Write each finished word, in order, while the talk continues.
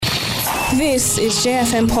This is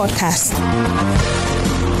JFM Podcast.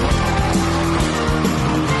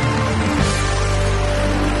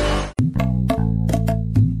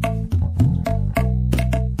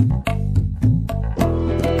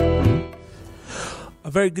 A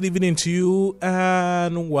very good evening to you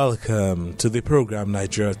and welcome to the program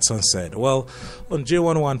Nigeria at Sunset. Well, on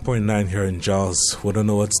J11.9 here in Jos, we don't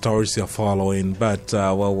know what stories you're following, but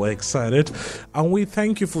we're excited. And we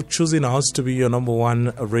thank you for choosing us to be your number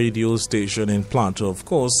one radio station in Plateau. Of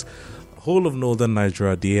course, whole of northern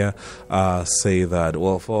Nigeria dear say that.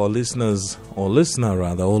 Well, for our listeners, or listener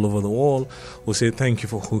rather, all over the world, we say thank you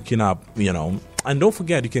for hooking up, And don't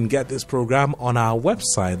forget, you can get this program on our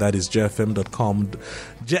website, that is jfm.com,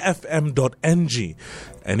 jfm.ng.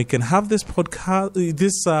 And you can have this podcast,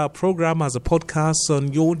 this program as a podcast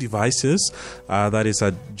on your devices. That is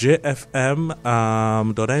at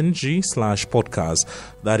jfm.ng/podcast.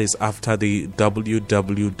 That is after the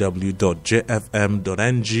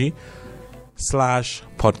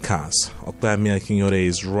www.jfm.ng/podcast. Okpami Akinyore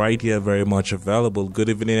is right here, very much available. Good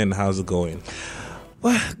evening, and how's it going?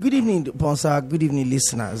 Well, good evening, Bonsa. Good evening,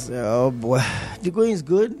 listeners. The going is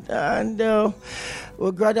good, and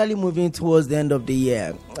we're gradually moving towards the end of the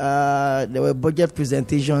year. There were budget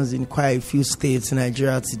presentations in quite a few states in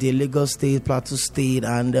Nigeria today: Lagos State, Plateau State,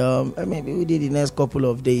 and maybe within the next couple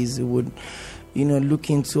of days we would, look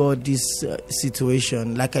into all this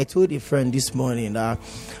situation. Like I told a friend this morning,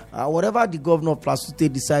 whatever the governor of Plateau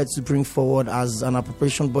State decides to bring forward as an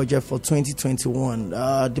appropriation budget for 2021,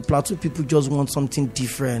 the Plateau people just want something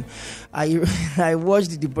different. I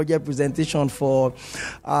watched the budget presentation for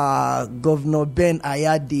Governor Ben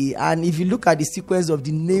Ayade, and if you look at the sequence of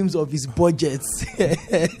the names of his budgets,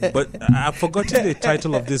 but I've forgotten the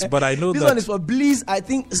title of this, but I know this that one is for Bliss. I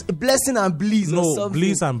think Blessing and Bliss. No,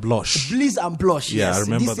 Bliss and Blush. Bliss and Blush. Yeah, yes. I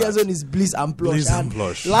remember this that. This season is Bliss and Blush. Bliss and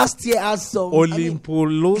Blush. Last year had some okay,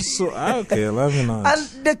 let me know.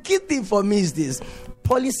 And the key thing for me is this: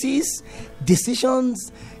 policies,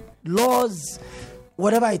 decisions, laws,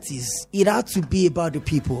 whatever it is, it has to be about the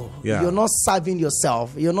people. Yeah. You're not serving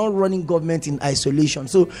yourself. You're not running government in isolation.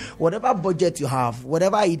 So whatever budget you have,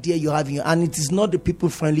 whatever idea you have, and it is not the people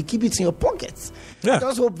friendly, keep it in your pockets. Yeah. I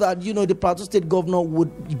just hope that, the Plateau State governor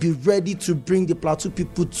would be ready to bring the Plateau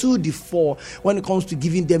people to the fore when it comes to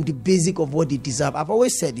giving them the basic of what they deserve. I've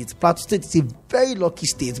always said it. Plateau State is a very lucky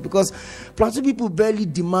state because Plateau people barely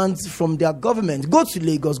demand from their government. Go to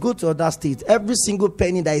Lagos, go to other states. Every single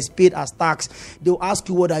penny that is paid as tax, they'll ask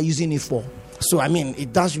you what they're using it for. So,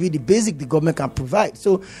 that's really the basic the government can provide.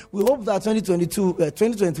 So, we hope that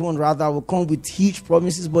 2021 will come with huge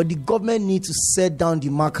promises, but the government needs to set down the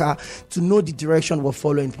marker to know the direction we're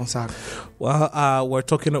following, Ponsag. Well, we're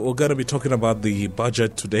going to be talking about the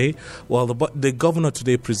budget today. Well, the governor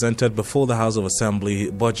today presented before the House of Assembly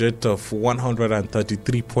a budget of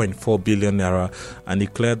 133.4 billion naira and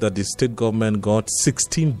declared that the state government got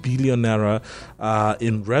 16 billion naira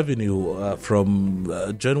in revenue from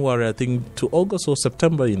January, I think, to August or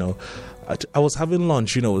September. I was having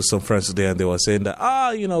lunch, with some friends today, and they were saying that,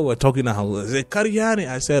 we're talking about Kariani.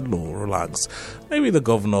 I said, no, relax. Maybe the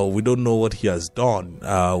governor, we don't know what he has done.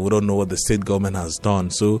 We don't know what the state government has done.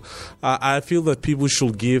 So I feel that people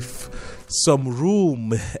should give some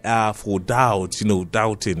room for doubt,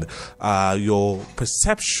 doubting your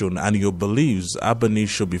perception and your beliefs ab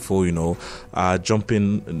initio before,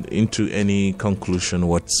 jumping into any conclusion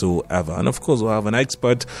whatsoever. And of course, we'll have an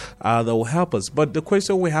expert that will help us. But the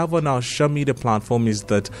question we have on our social media platform is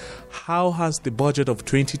that how has the budget of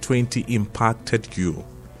 2020 impacted you?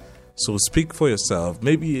 So speak for yourself.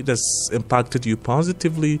 Maybe it has impacted you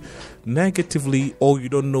positively, negatively, or you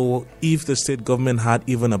don't know if the state government had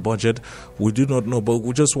even a budget. We do not know, but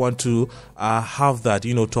we just want to have that,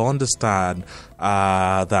 to understand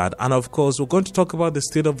that. And of course, we're going to talk about the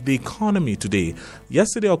state of the economy today.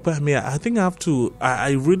 Yesterday, Okpehme, I think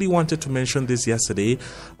I really wanted to mention this yesterday.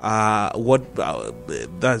 That's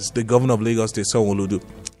the governor of Lagos State, Sanwo-Olu.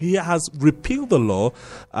 He has repealed the law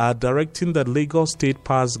directing that Lagos State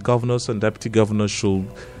past governors and deputy governors should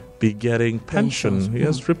be getting pension. He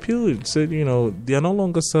has repealed it. Said, they are no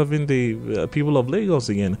longer serving the people of Lagos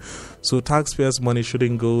again. So taxpayers' money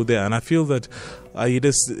shouldn't go there. And I feel that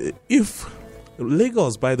if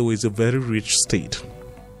Lagos, by the way, is a very rich state.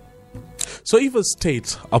 So if a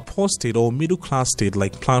state, a poor state or middle class state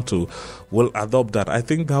like Plateau will adopt that, I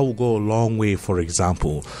think that will go a long way. For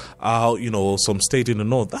example, some state in the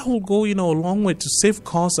north, that will go, a long way to save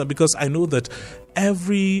costs, because I know that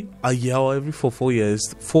every year or every 4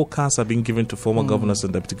 years, forecasts are being given to former governors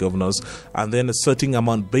and deputy governors, and then a certain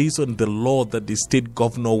amount based on the law that the state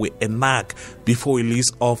governor will enact before he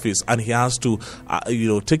leaves office, and he has to,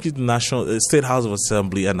 take it to the State House of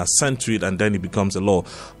Assembly and assent to it, and then it becomes a law.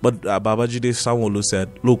 But Babajide Sanwo-Olu said,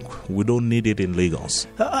 "Look, we don't need it in Lagos."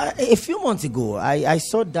 A few months ago, I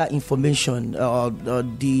saw that information,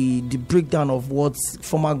 the breakdown of what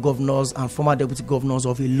former governors and former deputy governors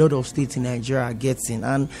of a lot of states in Nigeria are getting,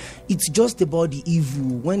 and it's just about the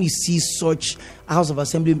evil when you see such House of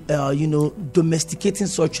Assembly, domesticating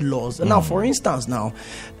such laws. Now, for instance,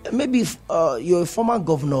 maybe if, you're a former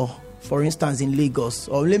governor, for instance, in Lagos,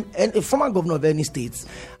 or a former governor of any state,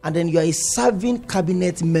 and then you are a serving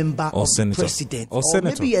cabinet member or senator, president, or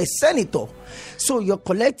maybe you're a senator. So you're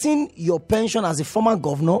collecting your pension as a former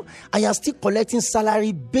governor, and you're still collecting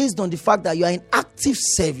salary based on the fact that you are in active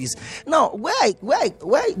service. Now, where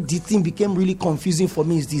the thing became really confusing for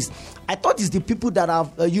me is this. I thought it's the people that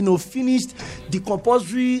have, finished the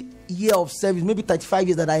compulsory year of service, maybe 35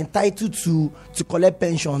 years, that are entitled to collect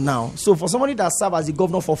pension now. So for somebody that served as a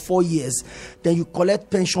governor for 4 years, then you collect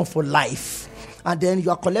pension for life. And then you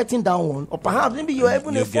are collecting that one, or perhaps maybe you're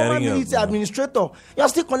even a former military administrator. You are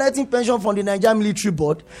still collecting pension from the Nigerian Military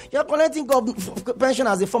Board. You are collecting pension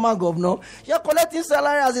as a former governor. You are collecting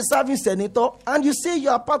salary as a serving senator, and you say you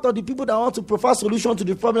are part of the people that want to provide solution to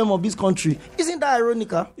the problem of this country. Isn't that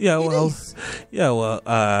ironical?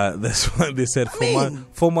 That's what they said.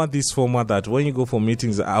 Former this, former that. When you go for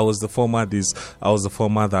meetings, I was the former this, I was the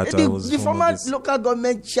former that. The former local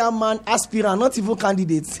government chairman aspirant, not even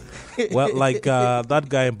candidates. Well, like that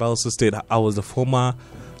guy in Bayelsa State, I was the former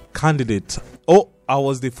candidate. Oh, I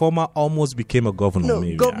was the former, almost became a governor. No,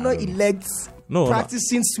 maybe. Governor-elect,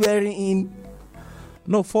 practicing swearing in.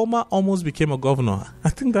 No, former almost became a governor. I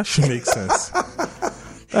think that should make sense.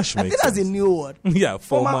 I think that's a new word. Yeah,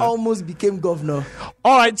 former almost became governor.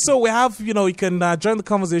 All right, so we have, you can join the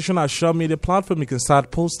conversation on our social media platform. You can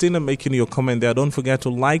start posting and making your comment there. Don't forget to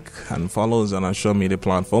like and follow us on our social media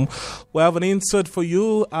platform. We have an insert for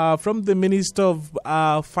you from the Minister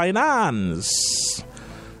of Finance.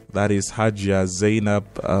 That is Hajia Zainab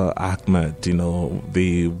Ahmed,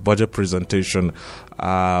 the budget presentation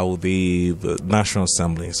with the National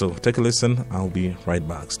Assembly. So take a listen. I'll be right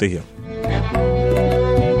back. Stay here.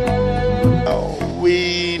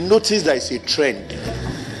 We notice there is a trend,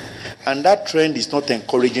 and that trend is not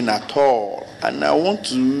encouraging at all. And I want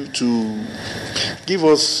to give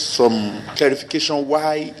us some clarification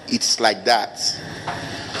why it's like that.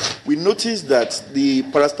 We notice that the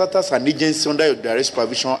parastatals and agencies under your direct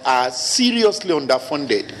supervision are seriously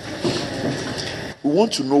underfunded. We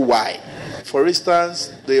want to know why. For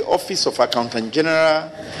instance, the Office of Accountant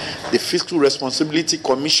General, the Fiscal Responsibility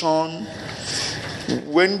Commission,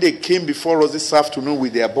 when they came before us this afternoon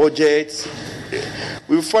with their budgets,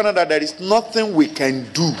 we found out that there is nothing we can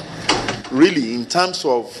do really in terms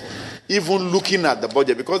of even looking at the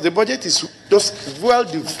budget, because the budget is just well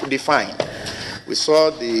defined. We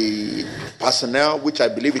saw the personnel, which I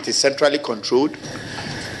believe it is centrally controlled.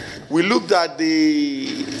 We looked at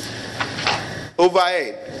the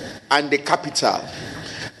overhead and the capital,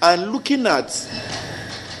 and looking at,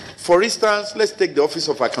 for instance, let's take the Office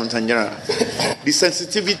of Accountant General, the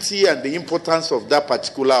sensitivity and the importance of that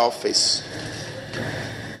particular office.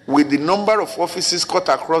 With the number of offices cut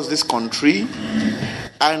across this country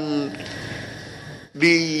and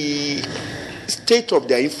the state of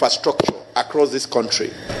their infrastructure across this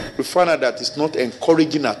country, we find out that it's not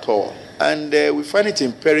encouraging at all. And we find it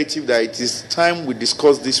imperative that it is time we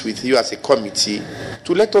discuss this with you as a committee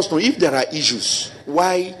to let us know if there are issues.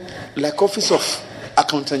 Why, like Office of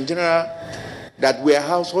Accountant General, that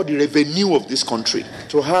warehouse all the revenue of this country,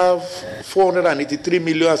 to have 483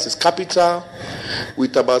 million as its capital,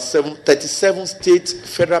 with about 37 state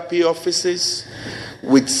federal pay offices,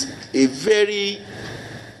 with a very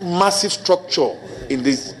massive structure in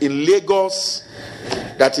Lagos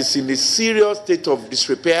that is in a serious state of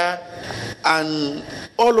disrepair, and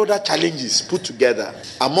all other challenges put together,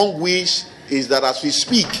 among which is that as we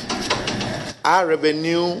speak, our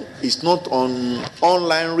revenue is not on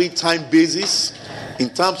online real-time basis. In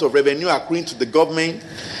terms of revenue accruing to the government,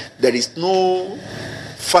 there is no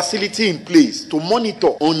facility in place to monitor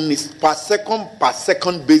on a per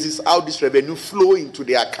second basis how this revenue flow into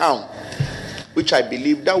the account, which I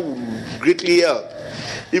believe that will greatly help,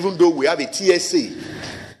 even though we have a TSA.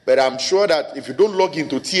 But I'm sure that if you don't log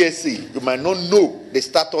into TSA, you might not know the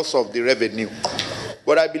status of the revenue.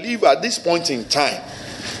 But I believe at this point in time,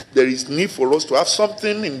 there is need for us to have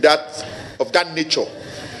something of that nature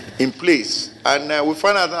in place. And we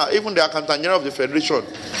find out that even the Accountant General of the Federation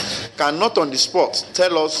cannot on the spot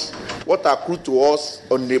tell us what accrued to us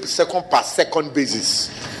on a second basis.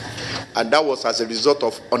 And that was as a result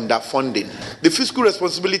of underfunding. The Fiscal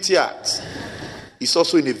Responsibility Act is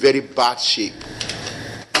also in a very bad shape.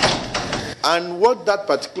 And what that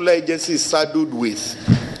particular agency is saddled with,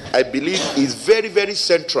 I believe, is very, very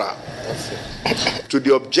central to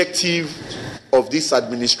the objective of this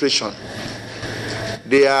administration.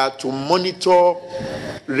 They are to monitor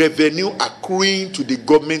revenue accruing to the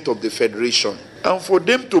government of the Federation. And for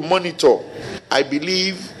them to monitor, I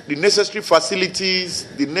believe the necessary facilities,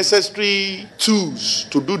 the necessary tools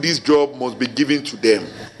to do this job must be given to them.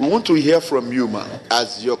 We want to hear from you, ma'am,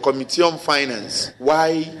 as your Committee on Finance.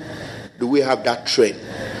 Why do we have that trend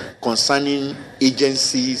concerning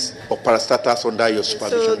agencies or parastatals under your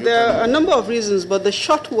supervision? So there are a number of reasons, but the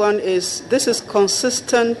short one is this is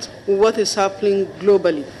consistent with what is happening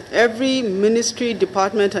globally. Every ministry,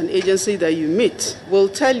 department, and agency that you meet will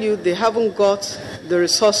tell you they haven't got the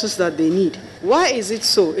resources that they need. Why is it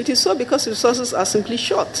so? It is so because resources are simply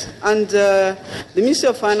short. And the Ministry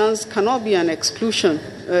of Finance cannot be an exclusion,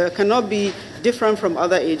 cannot be different from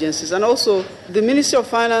other agencies. And also, the Ministry of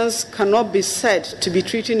Finance cannot be said to be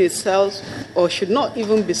treating itself, or should not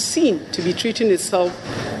even be seen to be treating itself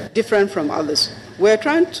different from others. We're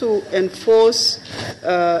trying to enforce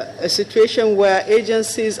a situation where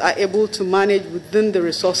agencies are able to manage within the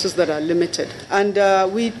resources that are limited.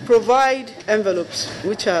 And we provide envelopes,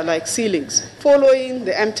 which are like ceilings, following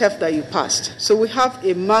the MTEF that you passed. So we have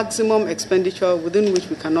a maximum expenditure within which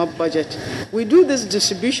we cannot budget. We do this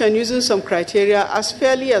distribution using some criteria as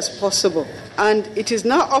fairly as possible. And it is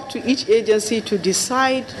now up to each agency to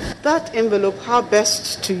decide that envelope, how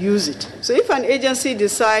best to use it. So if an agency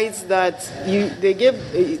decides that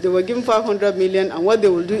they were given 500 million and what they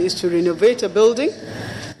will do is to renovate a building,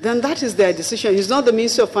 then that is their decision. It's not the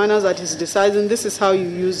Ministry of Finance that is deciding this is how you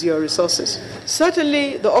use your resources.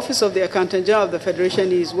 Certainly, the Office of the Accountant General of the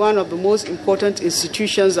Federation is one of the most important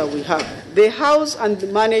institutions that we have. They house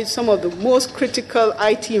and manage some of the most critical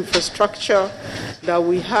IT infrastructure that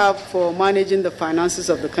we have for managing the finances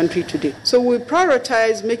of the country today. So we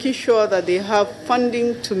prioritize making sure that they have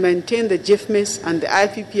funding to maintain the GIFMIS and the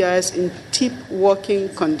IPPIS in tip working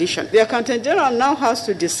condition. The Accountant General now has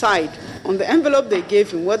to decide on the envelope they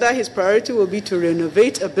gave him whether his priority will be to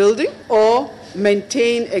renovate a building or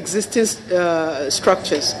maintain existing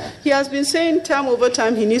structures. He has been saying time over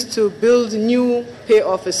time he needs to build new pay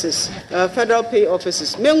offices, federal pay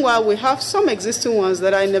offices. Meanwhile, we have some existing ones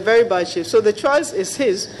that are in a very bad shape. So the choice is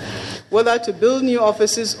his, whether to build new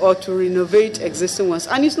offices or to renovate existing ones.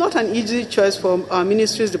 And it's not an easy choice for our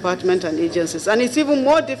ministries, departments, and agencies. And it's even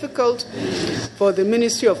more difficult for the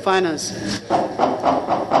Ministry of Finance.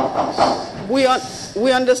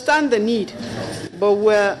 We understand the need, but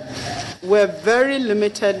we're very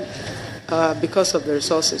limited because of the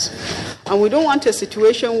resources. And we don't want a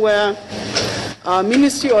situation where our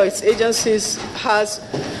ministry or its agencies has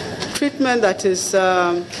treatment that is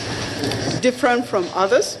different from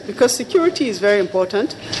others, because security is very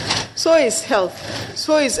important. So is health,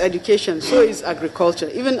 so is education, so is agriculture,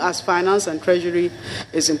 even as finance and treasury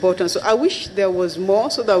is important. So I wish there was more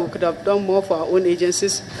so that we could have done more for our own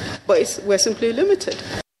agencies, but we're simply limited.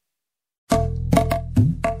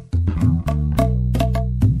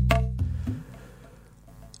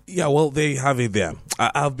 Yeah, well, they have it there.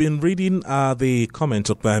 I've been reading the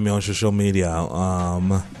comments by me on social media.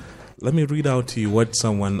 Let me read out to you what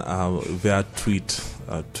someone via Twitter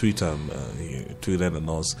tweeted and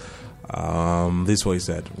us. This is what he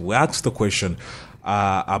said. We asked the question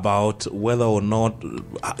about whether or not,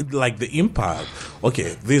 like the impact.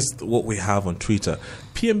 Okay, this is what we have on Twitter.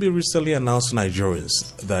 PNB recently announced to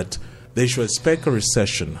Nigerians that they should expect a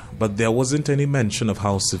recession, but there wasn't any mention of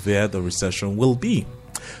how severe the recession will be.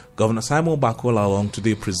 Governor Simon Bako Lalong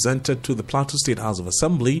today presented to the Plateau State House of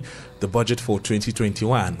Assembly the budget for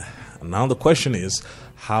 2021. And now the question is,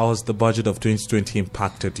 how has the budget of 2020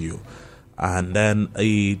 impacted you? And then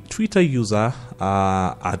a Twitter user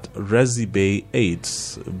at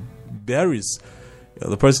Rezibe8 Berries,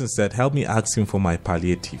 the person said, help me ask him for my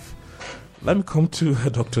palliative. Let me come to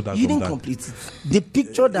Dr. Dagom. You didn't complete it. The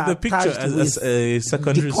picture that as a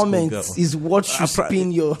secondary the school girl comments is what should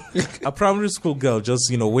spin your... a primary school girl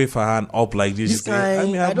just, wave her hand up like this.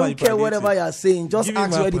 I don't care whatever you're saying. Just Give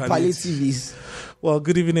ask where the palliative is. Well,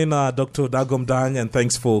 good evening, Dr. Dagom Dang, and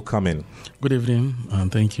thanks for coming. Good evening,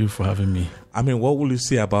 and thank you for having me. I mean, what will you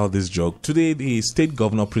say about this joke? Today, the state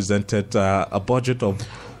governor presented a budget of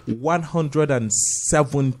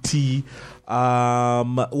 170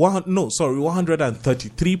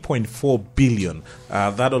 133.4 billion.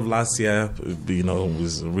 That of last year,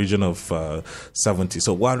 was a region of 70.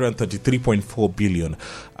 So 133.4 billion.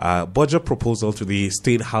 Budget proposal to the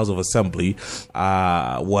State House of Assembly.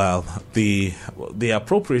 The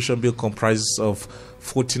appropriation bill comprises of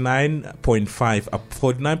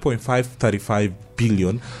 49.535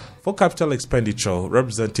 billion for capital expenditure,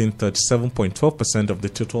 representing 37.12% of the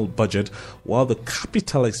total budget, while the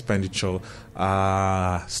capital expenditure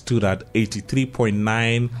stood at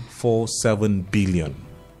 83.947 billion.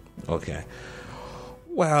 Okay.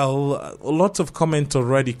 Well, lots of comments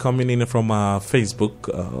already coming in from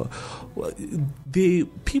Facebook. The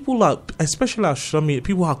people are, especially our social media,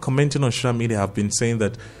 people who are commenting on social media have been saying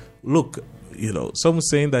that, look, some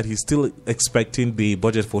saying that he's still expecting the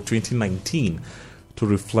budget for 2019 to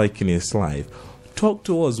reflect in his life. Talk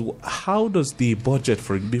to us. How does the budget,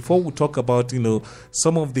 before we talk about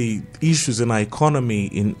some of the issues in our economy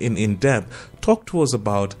in depth, talk to us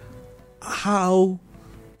about how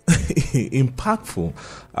impactful,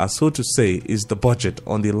 so to say, is the budget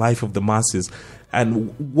on the life of the masses,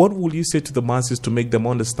 and what will you say to the masses to make them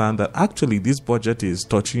understand that actually this budget is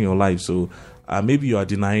touching your life? So maybe you are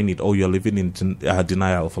denying it, or you're living in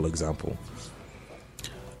denial, for example.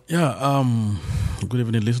 Yeah, good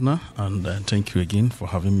evening, listener, and thank you again for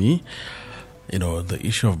having me. The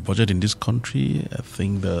issue of budget in this country, I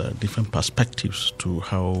think there are different perspectives to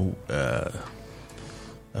how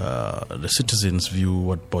the citizens view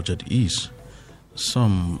what budget is.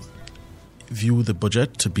 Some view the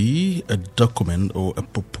budget to be a document or a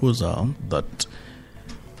proposal that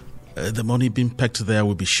the money being pegged there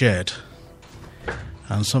will be shared.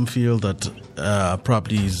 And some feel that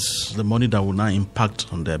probably is the money that will now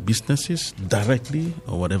impact on their businesses directly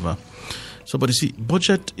or whatever. So, but you see,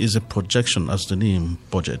 budget is a projection, as the name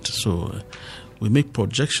budget. So we make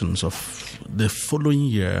projections of the following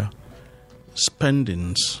year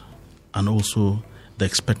spendings and also the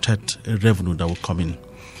expected revenue that will come in.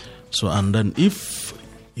 So, and then if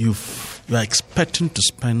you are expecting to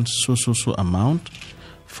spend so amount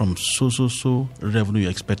from so revenue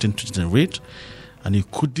you're expecting to generate, and you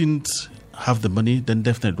couldn't have the money, then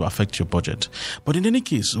definitely it will affect your budget. But in any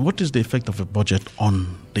case, what is the effect of a budget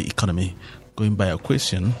on the economy? Going by a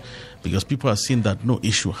question, because people are seeing that no,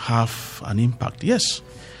 it should have an impact. Yes,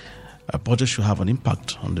 a budget should have an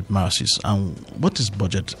impact on the masses. And what is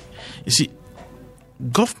budget? You see,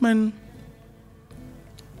 government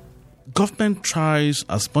tries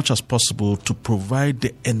as much as possible to provide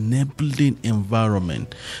the enabling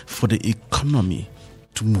environment for the economy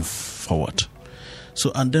to move forward. So,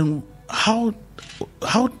 and then how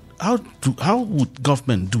would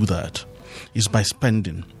government do that? Is by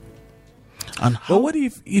spending. And but what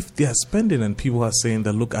if they are spending and people are saying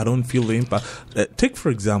that, look, I don't feel the impact? Take, for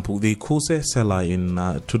example, the Kose seller in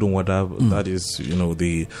Tudunwada, that is,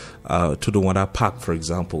 the Tudunwada Park, for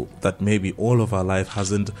example, that maybe all of our life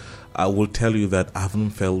hasn't, I will tell you that I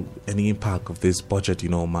haven't felt any impact of this budget,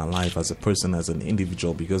 in my life as a person, as an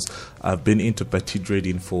individual, because I've been into petty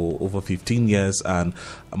trading for over 15 years and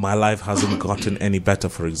my life hasn't gotten any better,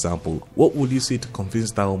 for example. What would you say to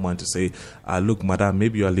convince that woman to say, look, madam,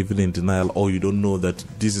 maybe you are living in denial, or you don't know that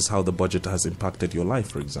this is how the budget has impacted your life,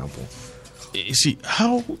 for example? You see,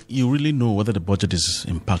 how you really know whether the budget is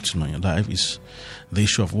impacting on your life is the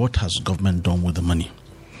issue of what has government done with the money.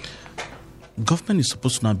 Government is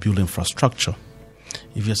supposed to now build infrastructure.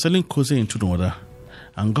 If you're selling Kose into the water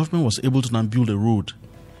and government was able to now build a road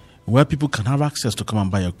where people can have access to come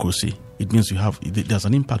and buy a Kose, it means there's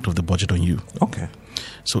an impact of the budget on you. Okay.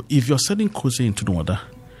 So if you're selling Kose into the water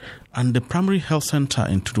and the primary health center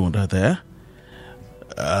in Tudunwada there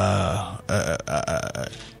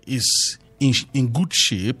is in good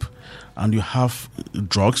shape, and you have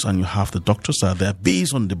drugs and you have the doctors that are there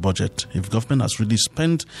based on the budget. If government has really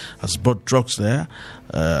has brought drugs there,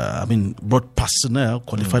 brought personnel,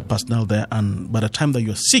 qualified personnel there, and by the time that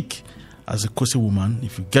you're sick as a Kose woman,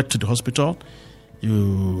 if you get to the hospital,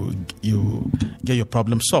 you get your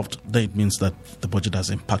problem solved, then it means that the budget has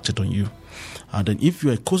impacted on you. And then if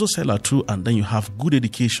you're a Kose seller too, and then you have good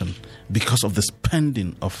education because of the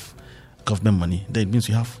spending of government money, then it means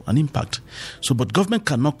you have an impact. So, but government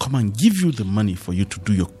cannot come and give you the money for you to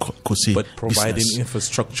do your Kose but providing business.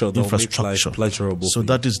 infrastructure that makes life pleasurable. So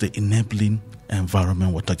that is the enabling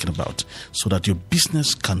environment we're talking about, so that your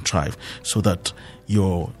business can thrive, so that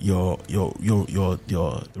your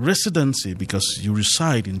residency, because you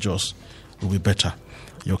reside in Jos, will be better.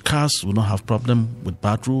 Your cars will not have problem with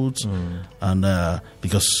bad roads, and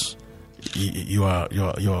because you're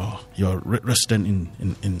resident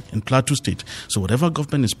in Plateau State. So whatever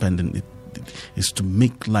government is spending, is to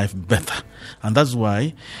make life better. And that's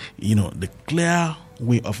why, the clear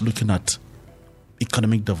way of looking at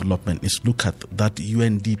economic development is look at that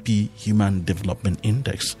UNDP Human Development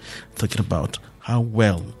Index, talking about how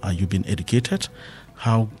well are you being educated,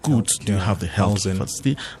 how good do you have the health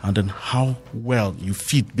facility, and then how well you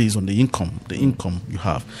feed based on the income you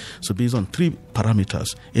have. So based on 3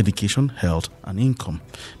 parameters: education, health, and income.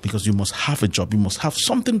 Because you must have a job, you must have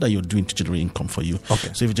something that you're doing to generate income for you.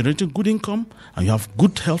 Okay. So if you're generating good income and you have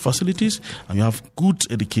good health facilities and you have good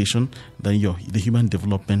education, then the Human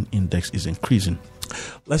Development Index is increasing.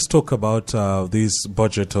 Let's talk about this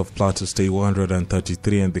budget of Plateau State,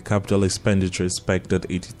 133, and the capital expenditure expected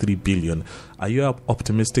 83 billion. Are you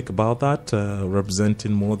optimistic about that,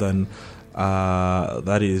 representing more than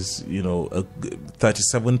that is,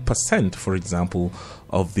 37%, for example,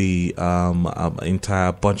 of the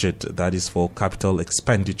entire budget that is for capital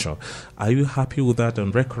expenditure? Are you happy with that?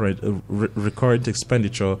 And recurrent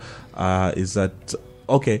expenditure is that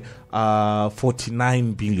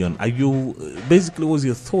 49 billion. Are you basically? What's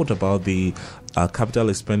your thought about the capital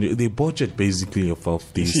expenditure, the budget basically of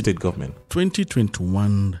the state government?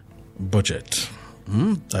 2021 budget.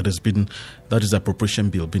 That is the appropriation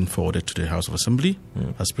bill being forwarded to the House of Assembly,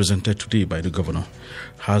 as presented today by the governor,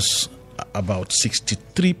 has about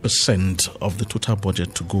 63% of the total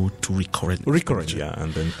budget to go to recurrent,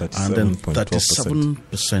 and then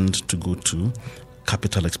 37% to go to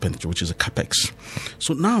capital expenditure, which is a capex.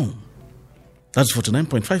 So now, that's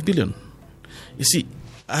 49.5 billion. You see,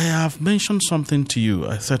 I have mentioned something to you.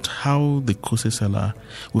 I said how the Kose seller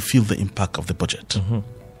will feel the impact of the budget. Mm-hmm.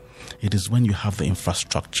 It is when you have the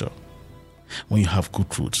infrastructure, when you have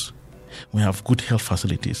good roads, when you have good health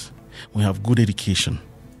facilities, when you have good education.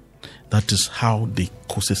 That is how the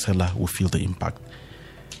Kose seller will feel the impact.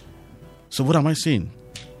 So what am I saying?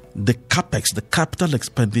 The capex, the capital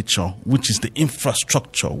expenditure, which is the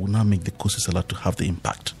infrastructure, will now make the Kose seller to have the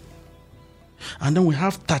impact. And then we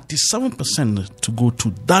have 37% to go to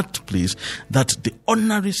that place that the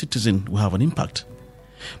ordinary citizen will have an impact.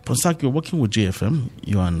 Ponsak, you're working with JFM,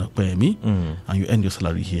 you're an PME, and you earn your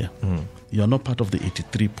salary here. You are not part of the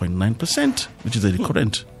 83.9%, which is the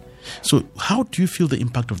recurrent. So how do you feel the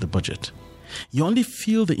impact of the budget? You only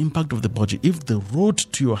feel the impact of the budget if the road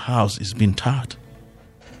to your house is being tarred.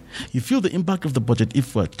 You feel the impact of the budget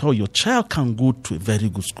if your child can go to a very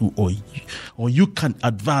good school or you can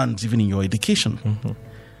advance even in your education. Mm-hmm.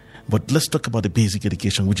 But let's talk about the basic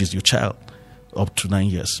education, which is your child up to 9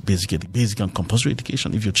 years, basic and compulsory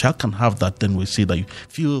education. If your child can have that, then we say that you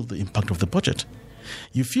feel the impact of the budget.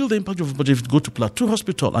 You feel the impact of the budget if you go to Plateau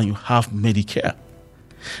Hospital and you have Medicare.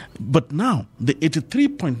 But now, the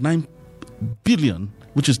 83.9 billion,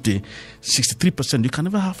 which is the 63%, you can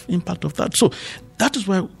never have impact of that. So that is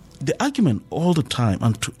why the argument all the time,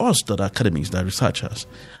 and to us that are academics, that are researchers,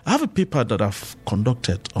 I have a paper that I've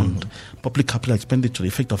conducted on public capital expenditure, the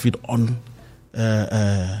effect of it on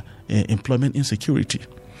employment insecurity.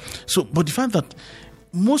 So, but the fact that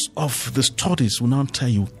most of the studies will now tell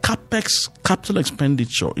you capex, capital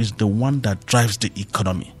expenditure, is the one that drives the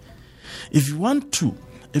economy. If you want to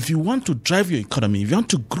drive your economy, if you want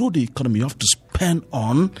to grow the economy, you have to spend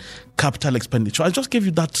on capital expenditure. I just gave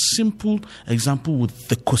you that simple example with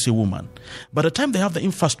the Kose woman. By the time they have the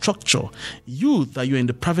infrastructure, you're in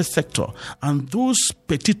the private sector and those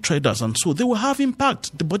petite traders and so, they will have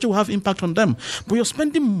impact. The budget will have impact on them. But you're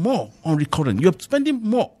spending more on recurring. You're spending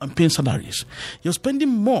more on paying salaries. You're spending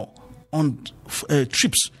more on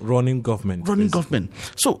trips. Running government.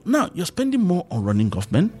 So now you're spending more on running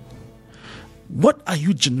government. What are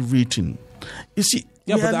you generating? You see,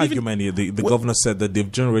 but the argument here, the governor said that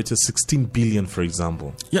they've generated 16 billion, for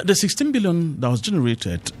example. Yeah, the 16 billion that was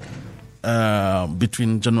generated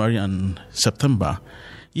between January and September,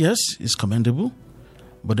 yes, is commendable,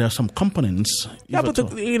 but there are some components. Yeah, but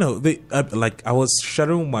like I was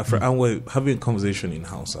sharing with my friend, and we're having a conversation in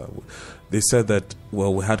house. They said that,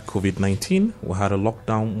 we had COVID-19, we had a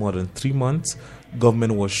lockdown more than 3 months,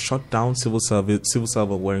 government was shut down, civil servants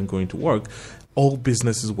weren't going to work. All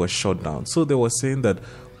businesses were shut down. So they were saying that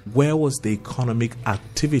where was the economic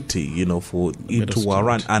activity, for it to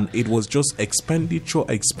run? And it was just expenditure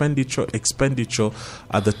at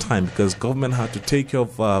the time, because government had to take care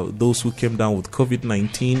of those who came down with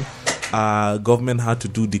COVID-19. government had to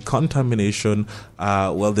do decontamination.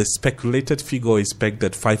 Well, the speculated figure is pegged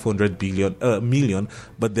at 500 million,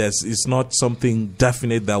 but it's not something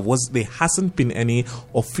definite. There hasn't been any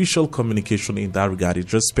official communication in that regard.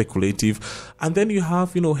 It's just speculative. And then you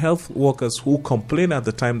have, health workers who complain at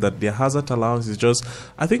the time that their hazard allowance is just,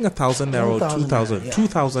 I think, 1,000 naira or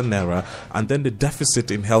 2,000 naira, and then the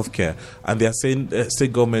deficit in healthcare, and they are saying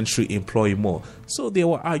state government should employ more. So they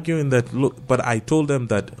were arguing that, look, but I told them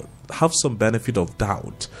that have some benefit of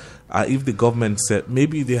doubt. If the government said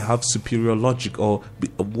maybe they have superior logic, or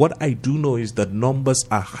what I do know is that numbers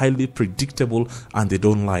are highly predictable and they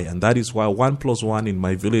don't lie, and that is why 1 + 1 in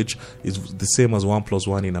my village is the same as 1 +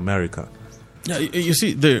 1 in America. Yeah, you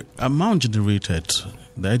see, the amount generated,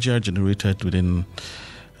 the IGR generated within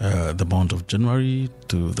the month of January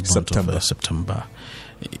to the month of September.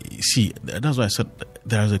 See, that's why I said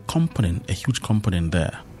there is a huge component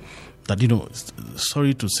there that,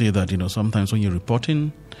 sorry to say that, sometimes when you're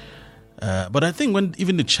reporting, but I think when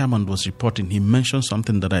even the chairman was reporting, he mentioned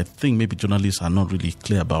something that I think maybe journalists are not really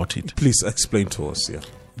clear about it. Please explain to us, yeah.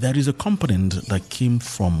 There is a component that came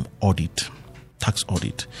from audit, tax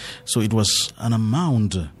audit. So it was an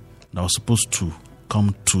amount that was supposed to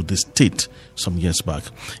come to the state some years back.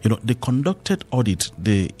 They conducted audit.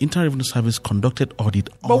 The Internal Revenue Service conducted audit.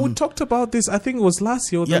 But we talked about this, I think it was last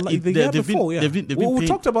year or the year before. We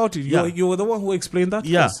talked about it. You were the one who explained that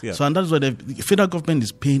to us. So, and that's why the federal government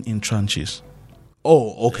is paying in tranches.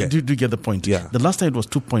 Oh, okay. Do you get the point? Yeah. The last time it was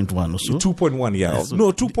 2.1 or so. 2.1, yeah. So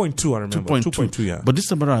no, 2.2, I remember. 2.2, yeah. But this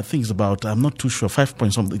time around, I think it's about, I'm not too sure, 5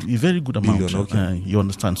 point something. A very good amount. Billion, okay. You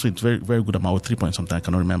understand? So it's very, very good amount, 3 point something, I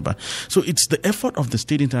cannot remember. So it's the effort of the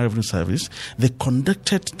State Internal Revenue Service. They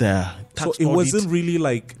conducted their tax So it wasn't really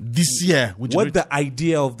like this year. What the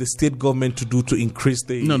idea of the state government to do to increase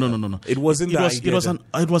the... No. It wasn't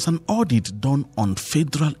It was an audit done on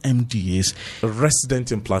federal MDAs.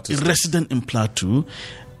 Resident in Plateau.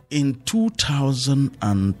 In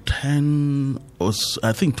 2010, or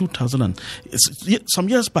I think 2000, some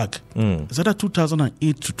years back, it's either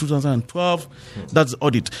 2008 to 2012, that's the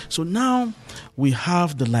audit. So now we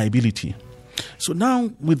have the liability. So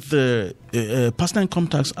now with the Personal Income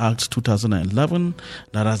Tax Act 2011,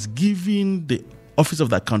 that has given the Office of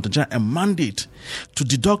the Accountant General a mandate to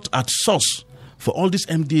deduct at source for all these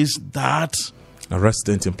MDAs that... A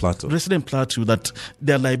resident in Plateau, that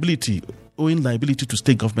their owing liability to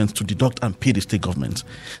state governments to deduct and pay the state governments.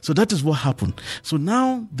 So that is what happened. So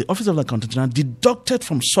now the Office of the Accountant General deducted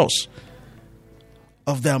from source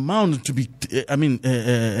of the amount to be,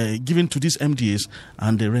 given to these MDAs,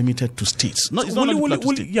 and they remitted to states. No, it's not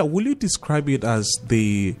will you describe it as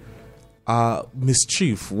the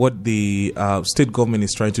mischief, what the state government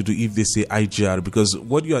is trying to do if they say IGR? Because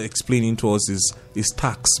what you are explaining to us is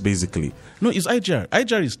tax, basically. No, it's IGR.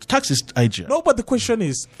 Tax is IGR. No, but the question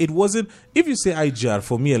is, it wasn't, if you say IGR,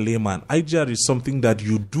 for me, a layman, IGR is something that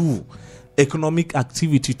you do, economic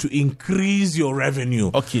activity to increase your revenue.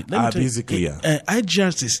 Okay, let me basically,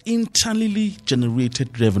 IGR is internally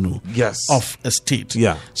generated revenue of a state.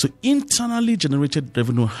 Yeah. So internally generated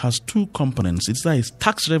revenue has two components. It's either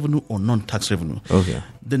tax revenue or non-tax revenue. Okay.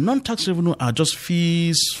 The non-tax revenue are just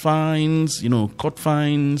fees, fines, court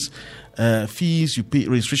fines, fees you pay,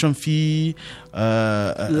 registration fee,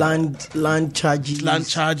 land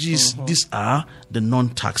charges. These are the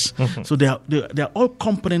non-tax. So they are all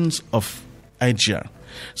components of IGR.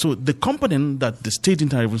 So the component that the State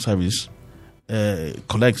Internal Revenue Service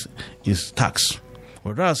collects is tax,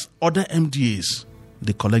 whereas other MDAs,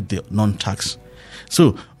 they collect the non-tax.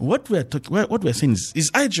 So what we're saying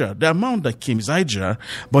is IGR. The amount that came is IGR,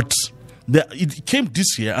 but it came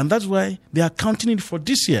this year, and that's why they are counting it for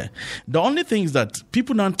this year. The only thing is that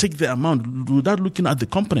people now take the amount without looking at the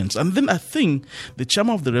components. And then I think the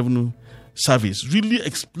chairman of the Revenue Service really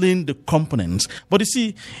explained the components. But you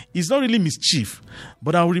see, it's not really mischief.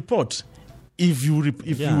 But I'll report. If you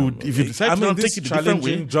decide to take it a different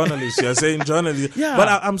way, journalists, you're saying journalists. Yeah.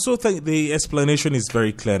 But I'm so the explanation is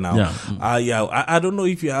very clear now. Yeah. I don't know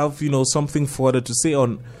if you have something further to say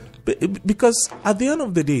on, because at the end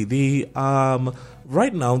of the day,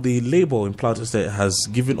 right now the Labour in Plateau State has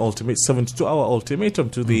given 72-hour ultimatum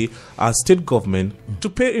to the state government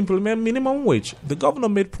to implement minimum wage. The governor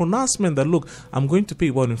made pronouncement that, look, I'm going to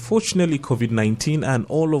pay. But unfortunately, COVID-19 and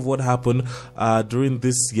all of what happened during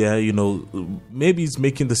this year, maybe it's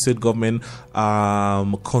making the state government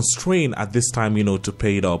constrained at this time, to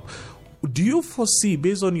pay it up. Do you foresee,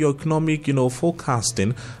 based on your economic,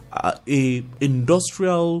 forecasting, a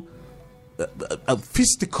industrial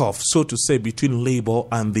fisticuff, so to say, between Labour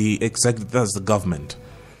and the executive, that's the government?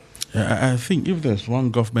 I think if there's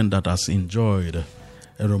one government that has enjoyed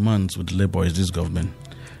a romance with Labour is this government.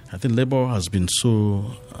 I think Labour has been so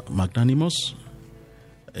magnanimous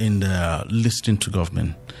in listening to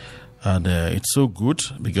government. And it's so good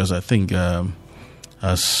because I think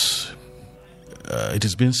as it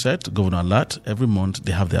is being said, Governor Alert, every month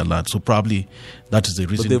they have their alert. So probably that is the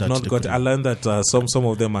reason. But they've not got. I learned that some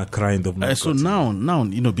of them are crying. They've not so got.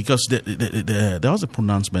 now because there was a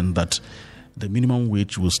pronouncement that the minimum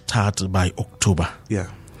wage will start by October. Yeah.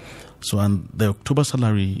 So and the October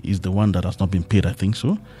salary is the one that has not been paid. I think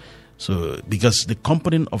so. So because the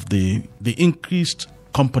component of the increased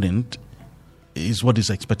component is what is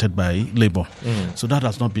expected by Labour. So that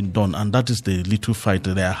has not been done, and that is the little fight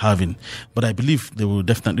that they are having. But I believe they will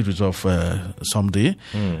definitely resolve someday,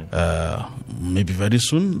 maybe very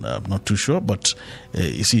soon. I'm not too sure. But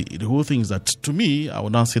you see, the whole thing is that, to me, I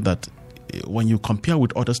would now say that when you compare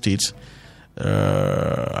with other states,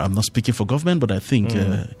 I'm not speaking for government, but I think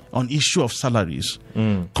on issue of salaries,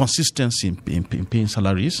 consistency in paying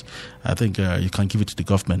salaries, I think you can give it to the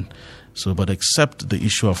government. So, but except the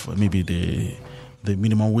issue of maybe the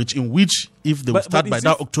minimum wage, in which if they will start by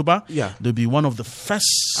that October, they'll be one of the first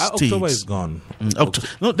states. October is gone.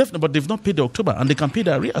 No, definitely, but they've not paid the October, and they can pay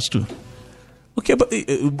the arrears too. Okay, but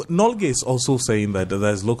Nolge is also saying that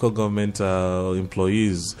there's local government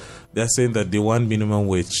employees. They're saying that they want minimum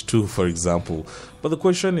wage too, for example. But the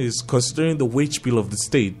question is, considering the wage bill of the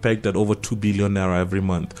state pegged at over 2 billion naira every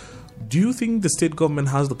month, do you think the state government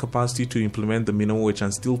has the capacity to implement the minimum wage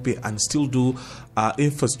and still pay and still do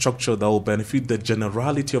infrastructure that will benefit the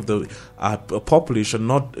generality of the population,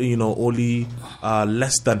 not only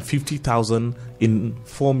less than 50,000 in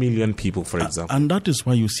 4 million people, for example? And that is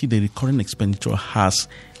why you see the recurring expenditure has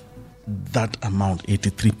that amount,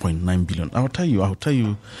 83.9 billion. I'll tell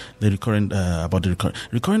you the recurrent about the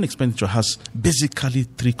recurring expenditure has basically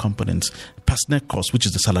three components: personnel costs, which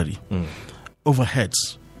is the salary,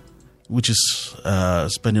 overheads, which is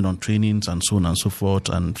spending on trainings and so on and so forth,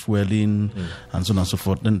 and fueling and so on and so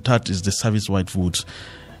forth. Then third is the service-wide foods.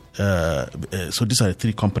 So these are the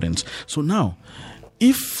three components. So now,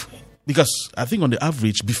 because I think on the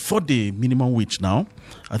average, before the minimum wage now,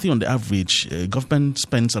 I think on the average, government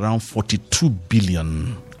spends around 42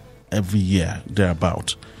 billion every year,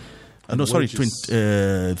 thereabout. No, sorry,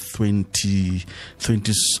 20 something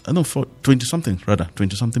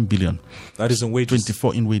billion. That is in wages.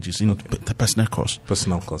 24 in wages, in the personnel costs.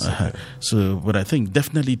 Personnel costs. Okay. So, but I think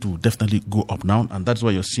definitely go up now, and that's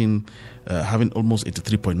why you're seeing having almost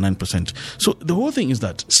 83.9%. So the whole thing is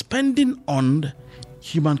that spending on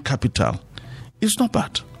human capital is not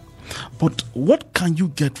bad, but what can you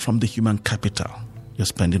get from the human capital you're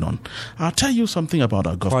spending on? I'll tell you something about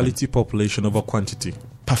our government. Quality population over quantity.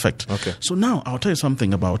 Perfect. Okay. So now I'll tell you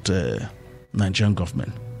something about Nigerian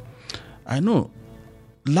government. I know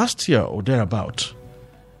last year or thereabout,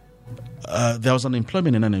 there was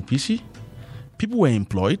unemployment in NNPC. People were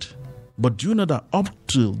employed, but do you know that up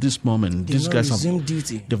till this moment, these guys have resumed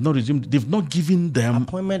duty. They've not resumed. They've not given them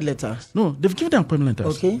appointment letters. No, they've given them appointment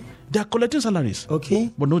letters. Okay. They are collecting salaries. Okay.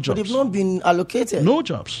 But no jobs. But they've not been allocated. No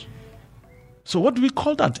jobs. So what do we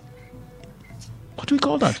call that? What do we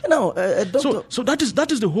call that? No, doctor. So that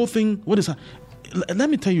is the whole thing. What is that?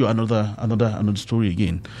 Let me tell you another story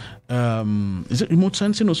again. Is it remote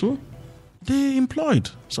sensing or so? They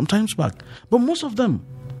employed some times back, but most of them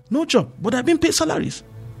no job, but they've been paid salaries.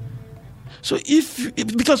 So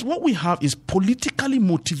because what we have is politically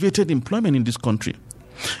motivated employment in this country.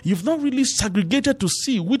 You've not really segregated to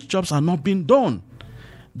see which jobs are not being done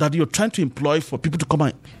that you're trying to employ for people to come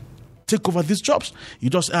and take over these jobs. You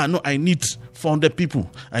just no, I need 400 people.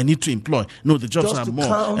 I need to employ. No, the jobs just are to more.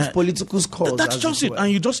 Count political scores. That's just it,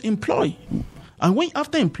 and you just employ. And when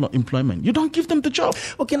after employment, you don't give them the job.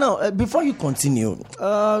 Okay, now before you continue,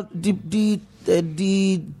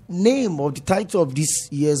 the name of the title of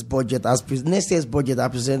this year's budget, next year's budget,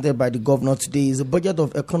 as presented by the governor today, is a budget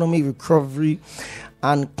of economic recovery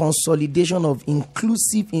and consolidation of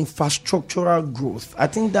inclusive infrastructural growth. I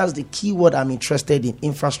think that's the key word I'm interested in: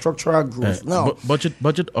 infrastructural growth. Now,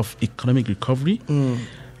 budget of economic recovery,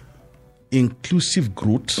 inclusive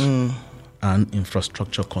growth. And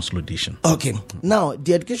infrastructure consolidation. Okay. Now,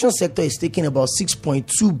 the education sector is taking about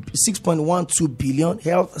 6.12 billion.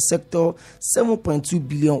 Health sector, 7.2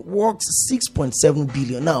 billion. Works, 6.7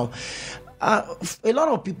 billion. Now, a lot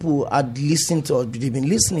of people are listening to us. They've been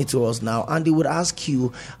listening to us now, and they would ask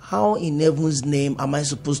you, how in heaven's name am I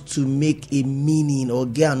supposed to make a meaning or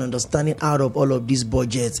get an understanding out of all of these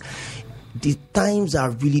budgets? The times are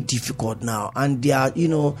really difficult now, and there are,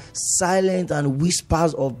 silent and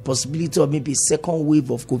whispers of possibility of maybe a second wave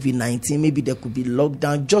of COVID-19. Maybe there could be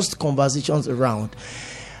lockdown, just conversations around.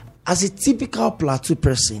 As a typical Plateau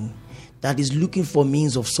person that is looking for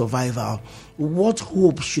means of survival, what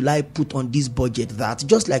hope should I put on this budget that,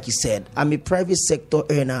 just like you said, I'm a private sector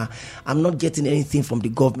earner, I'm not getting anything from the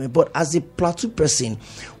government, but as a Plateau person,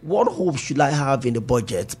 what hope should I have in the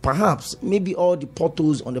budget? Perhaps, maybe all the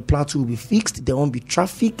potholes on the Plateau will be fixed, there won't be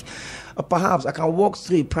traffic. Perhaps I can walk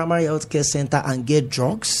through a primary health care center and get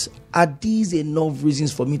drugs. Are these enough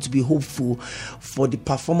reasons for me to be hopeful for the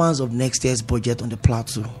performance of next year's budget on the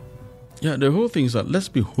Plateau? Yeah, the whole thing is that let's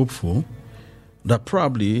be hopeful that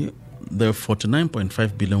probably the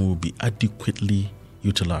 49.5 billion will be adequately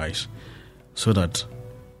utilized so that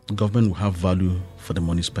the government will have value for the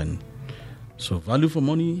money spent. So value for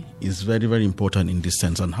money is very, very important in this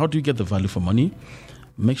sense. And how do you get the value for money?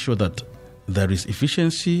 Make sure that there is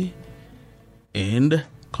efficiency in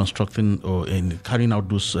constructing or in carrying out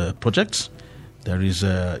those projects. There is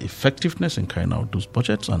effectiveness in carrying out those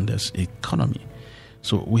projects, and there's economy.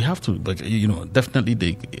 So we have to,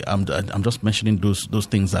 definitely. I'm just mentioning those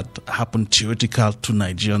things that happen theoretical to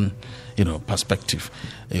Nigerian, perspective.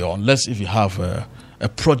 Unless if you have a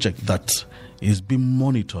project that is being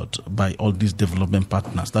monitored by all these development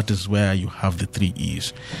partners, that is where you have the 3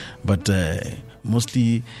 E's. But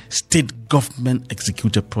mostly state government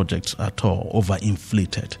executed projects at all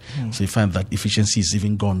overinflated. So you find that efficiency is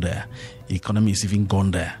even gone there, economy is even gone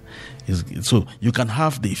there. So you can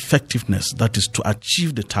have the effectiveness that is to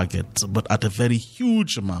achieve the target, but at a very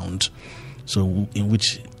huge amount, so in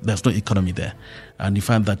which there's no economy there. And you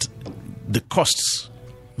find that the costs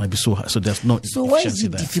might be so high, so there's no efficiency there. So why is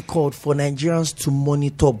it difficult for Nigerians to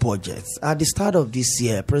monitor budgets? At the start of this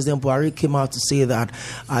year, President Buhari came out to say that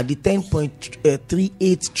the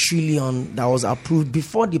 10.38 trillion that was approved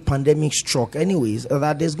before the pandemic struck, anyways,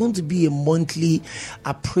 that there's going to be a monthly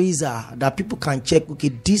appraiser that people can check. Okay,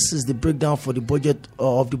 this is the breakdown for the budget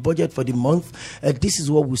of the budget for the month. This is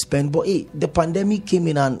what we spend. But the pandemic came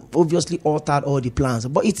in and obviously altered all the plans.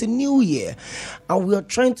 But it's a new year, and we are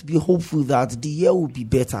trying to be hopeful that the year will be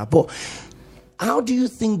better. But how do you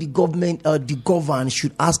think the government, the governed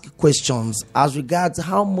should ask questions as regards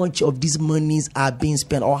how much of these monies are being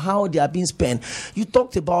spent or how they are being spent? You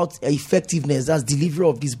talked about effectiveness, that's delivery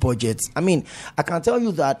of these budgets. I mean, I can tell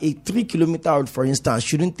you that a 3-kilometer road, for instance,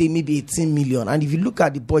 shouldn't take maybe 18 million. And if you look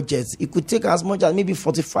at the budgets, it could take as much as maybe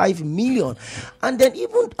 45 million. And then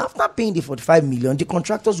even after paying the 45 million, the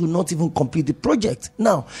contractors will not even complete the project.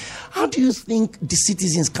 Now, how do you think the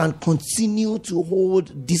citizens can continue to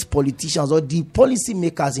hold these politicians or the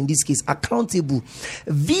policymakers in this case accountable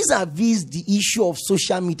vis-a-vis the issue of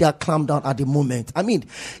social media clampdown at the moment? I mean,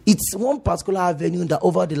 it's one particular avenue that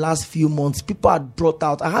over the last few months people had brought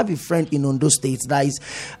out. I have a friend in Ondo State that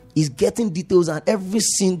is getting details on every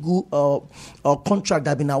single contract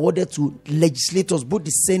that has been awarded to legislators, both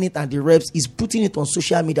the Senate and the reps, is putting it on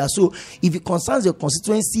social media. So if it concerns your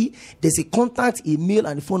constituency, there's a contact, email,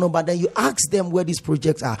 and a phone number. Then you ask them where these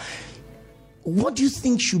projects are. What do you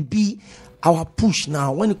think should be our push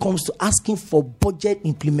now when it comes to asking for budget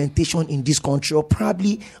implementation in this country, or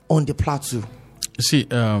probably on the Plateau? You see,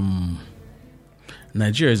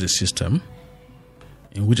 Nigeria is a system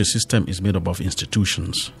in which a system is made up of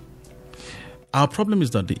institutions. Our problem is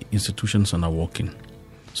that the institutions are not working.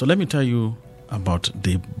 So let me tell you about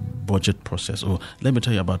the budget process, or let me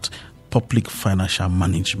tell you about public financial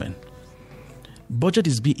management. Budget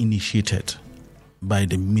is being initiated by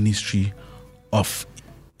the Ministry of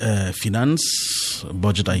Finance,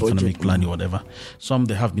 Budget and Economic Planning, whatever. Some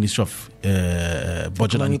they have Ministry of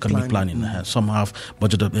Budget and Economic Planning. Some have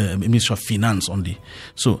Ministry of Finance only.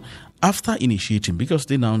 So after initiating, because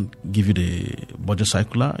they now give you the budget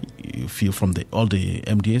circular, you feel from all the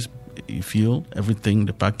MDAs, you feel everything,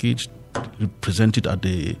 the package, you present it at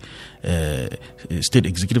the State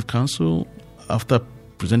Executive Council. After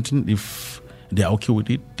presenting, if they are okay with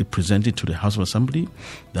it, they present it to the House of Assembly.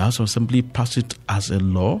 The House of Assembly passes it as a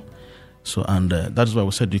law. So, and that is why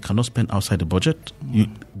we said you cannot spend outside the budget.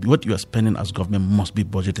 What you are spending as government must be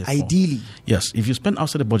budgeted ideally for. Yes, if you spend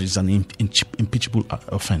outside the budget, it's an impeachable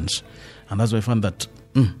offense. And that's why I found that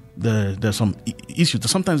there's some issues.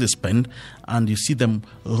 Sometimes they spend and you see them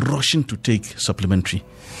rushing to take supplementary.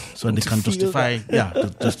 So they can justify,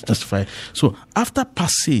 justify. So after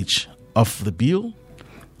passage of the bill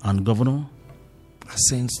and governor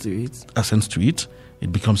assents to it,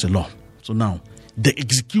 it becomes a law. So now the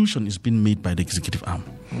execution is being made by the executive arm.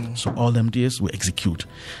 So all MDAs will execute.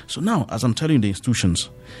 So now, as I'm telling you, the institutions,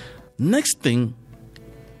 next thing,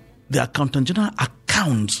 the Accountant General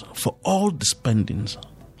accounts for all the spendings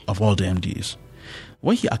of all the MDAs.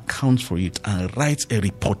 When he accounts for it and writes a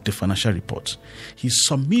report, the financial reports, he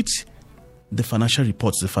submits the financial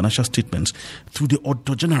reports, the financial statements, to the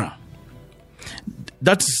Auditor General.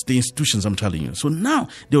 That is the institutions I'm telling you. So now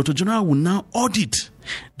the Auditor General will now audit.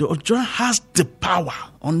 The Auditor General has the power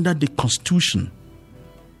under the Constitution,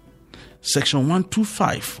 Section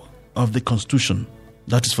 125 of the Constitution.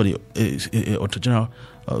 That is for the Auditor General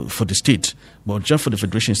for the state, but just for the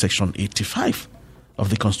Federation, Section 85 of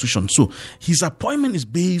the Constitution. So his appointment is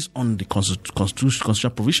based on the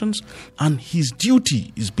constitutional provisions, and his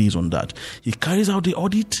duty is based on that. He carries out the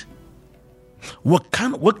audit.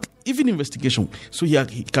 Even investigation. So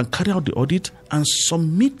he can carry out the audit and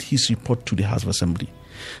submit his report to the House of Assembly.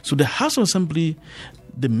 So the House of Assembly,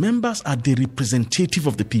 the members are the representative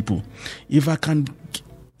of the people. If I can,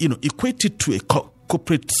 equate it to a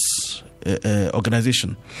corporate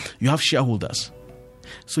organization, you have shareholders.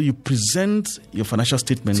 So you present your financial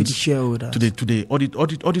statements to the shareholders, to the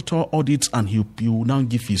auditor audits, and he will now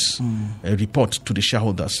give his report to the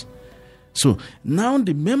shareholders. So now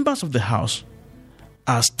the members of the House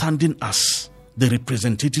are standing as the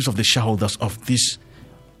representatives of the shareholders of this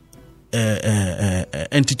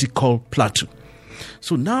entity called Plateau.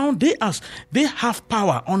 So now they have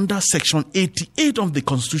power under Section 88 of the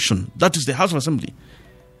Constitution, that is the House of Assembly,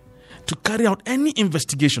 to carry out any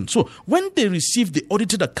investigation. So when they receive the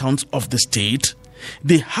audited accounts of the state,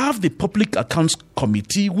 they have the Public Accounts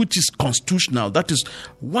Committee, which is constitutional. That is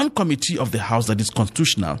one committee of the House that is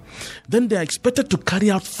constitutional. Then they are expected to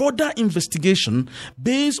carry out further investigation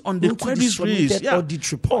based on the queries raised.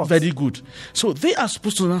 Audit report. Very good. So they are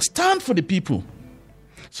supposed to now stand for the people.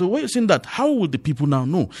 So when you're saying that, how will the people now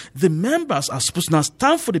know? The members are supposed to now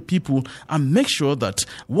stand for the people and make sure that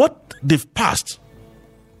what they've passed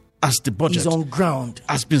as the budget is on ground,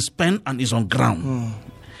 has been spent and is on ground.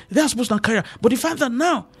 They are supposed to carry out. But you find that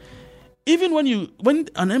now, even when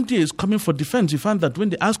an MTA is coming for defense, you find that when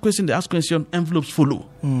they ask question, envelopes follow.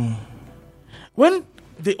 When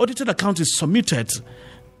the audited account is submitted,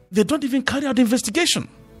 they don't even carry out the investigation.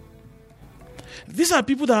 These are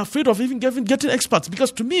people that are afraid of even getting experts,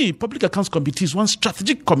 because to me, Public Accounts Committee is one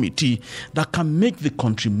strategic committee that can make the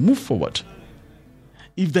country move forward.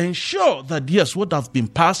 If they ensure that, yes, what has been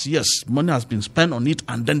passed, yes, money has been spent on it,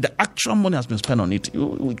 and then the actual money has been spent on it,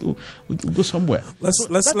 we go somewhere.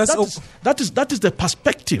 That is the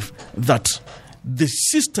perspective that the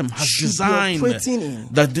system has designed.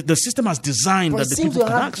 That the system has designed, but that the people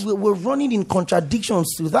can ask. We're running in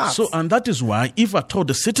contradictions to that. So, and that is why, if at all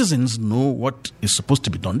the citizens know what is supposed to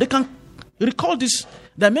be done, they can recall this.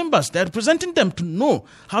 Their members, they're representing them to know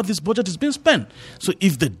how this budget is being spent. So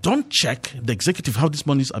if they don't check the executive how these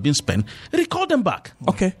monies are being spent, recall them back.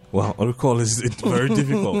 Okay. Well, a recall is very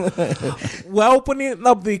difficult. We're opening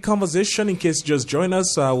up the conversation. In case you just join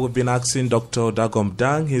us, we've been asking Dr. Dagom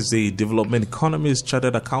Dang. He's a development economist,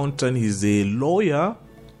 chartered accountant. He's a lawyer.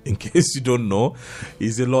 In case you don't know,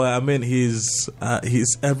 he's a lawyer. I mean, he's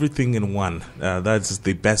everything in one. That's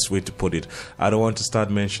the best way to put it. I don't want to start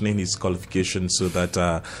mentioning his qualifications so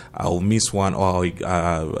that I'll miss one or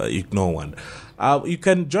ignore one. You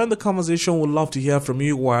can join the conversation. We'd love to hear from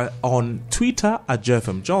you. We're on Twitter at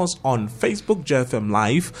JFM Jones, on Facebook JFM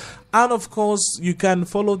Live, and of course you can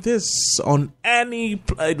follow this on any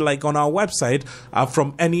on our website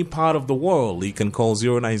from any part of the world. You can call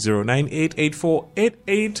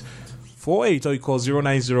 0909-884-8848 or you call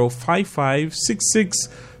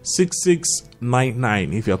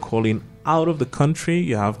 090-5566-6699. If you're calling out of the country,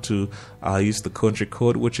 you have to use the country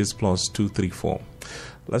code, which is +234.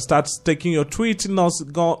 Let's start taking your tweet.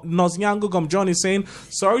 Nozyango Gomjon is saying,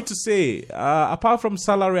 sorry to say, apart from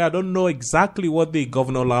salary, I don't know exactly what the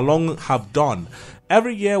Governor Lalong have done.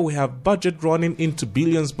 Every year we have budget running into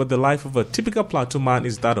billions, but the life of a typical Plateau man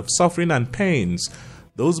is that of suffering and pains.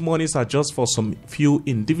 Those monies are just for some few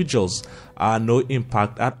individuals, no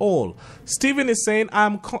impact at all. Stephen is saying,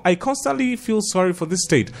 I constantly feel sorry for this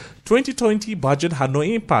state. 2020 budget had no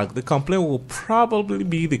impact. The complaint will probably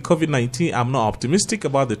be the COVID-19. I'm not optimistic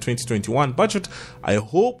about the 2021 budget. I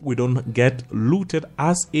hope we don't get looted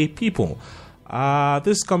as a people.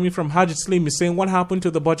 This coming from Hajit Slim is saying, what happened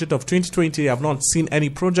to the budget of 2020? I have not seen any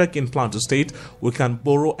project in Plateau State. We can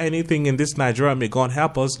borrow anything in this Nigeria. May God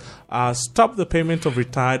help us. Stop the payment of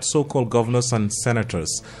retired so-called governors and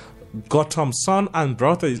senators. Gautam's son and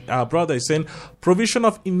brother is saying, provision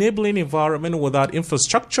of enabling environment without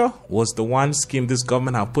infrastructure was the one scheme this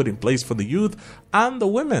government have put in place for the youth and the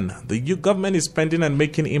women. The youth government is spending and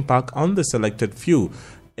making impact on the selected few.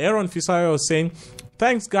 Aaron Fisayo is saying,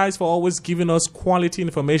 thanks, guys, for always giving us quality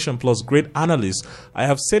information plus great analysis. I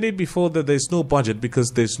have said it before that there's no budget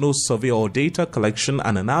because there's no survey or data collection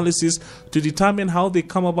and analysis to determine how they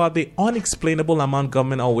come about the unexplainable amount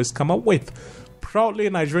government always come up with. Proudly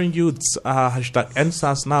Nigerian youths, hashtag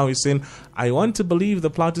NSAS now is saying, I want to believe the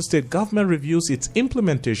Plateau State government reviews its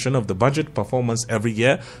implementation of the budget performance every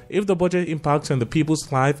year. If the budget impacts on the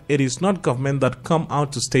people's life, it is not government that come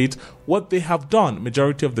out to state what they have done.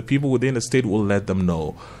 Majority of the people within the state will let them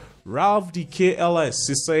know. Ralph DKLS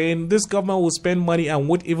is saying this government will spend money and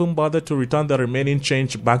won't even bother to return the remaining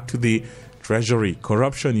change back to the treasury.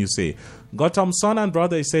 Corruption, you say. Gautam son and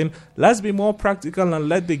brother is saying, let's be more practical and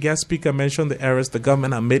let the guest speaker mention the errors the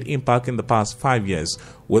government have made impact in the past 5 years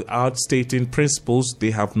without stating principles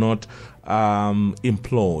they have not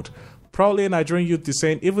employed. Proudly Nigerian youth is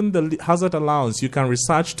saying, even the hazard allowance, you can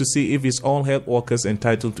research to see if it's all health workers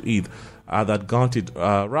entitled to it. That granted.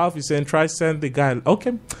 Ralph is saying, try send the guy.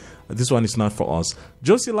 Okay. This one is not for us.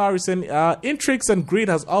 Josie Larry saying, intrigues and greed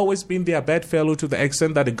has always been their bedfellow to the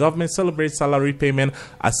extent that the government celebrates salary payment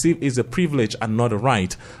as if it's a privilege and not a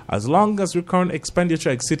right. As long as recurrent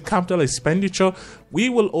expenditure exceeds capital expenditure, we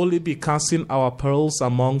will only be casting our pearls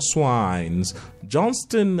among swines.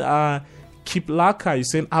 Johnston Kiplaka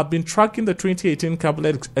is saying, I've been tracking the 2018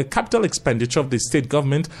 capital expenditure of the state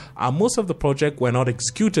government, and most of the project were not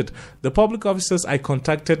executed. The public officers I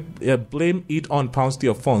contacted blame it on paucity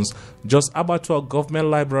of funds. Just about 12 government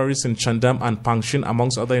libraries in Chandam and Pangshin,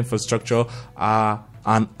 amongst other infrastructure, are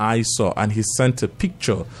an eyesore, and he sent a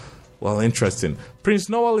picture. Well, interesting. Prince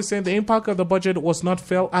Noel is saying the impact of the budget was not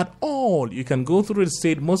felt at all. You can go through the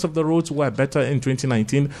state. Most of the roads were better in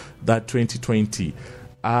 2019 than 2020.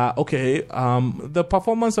 The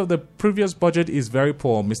performance of the previous budget is very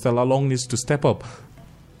poor. Mr. Lalong needs to step up.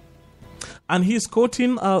 And he's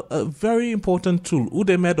quoting a very important tool,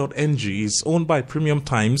 udeme.ng. It's owned by Premium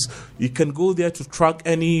Times. You can go there to track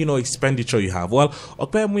any, expenditure you have. Well,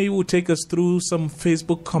 Okpemi will take us through some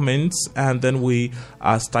Facebook comments, and then we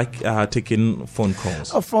start taking phone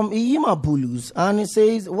calls. From Iyima Bulus, and he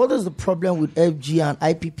says, what is the problem with FG and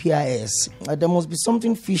IPPIS? There must be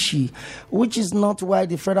something fishy, which is not why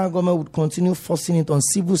the federal government would continue forcing it on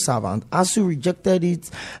civil servants. ASU rejected it,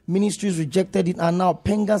 ministries rejected it, and now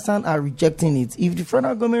Pengasan are rejecting it. If the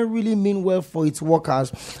federal government really mean well for its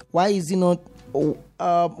workers, why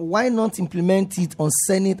not implement it on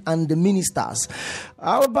Senate and the ministers?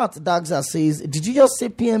 Albert Dagza says, did you just say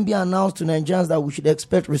PNB announced to Nigerians that we should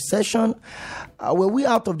expect recession? Were we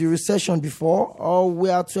out of the recession before, or we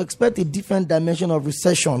are to expect a different dimension of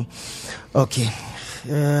recession? Okay.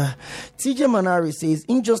 TJ Manari says,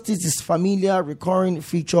 injustice is familiar, recurring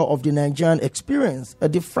feature of the Nigerian experience.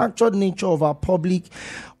 The fractured nature of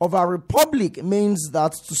our republic means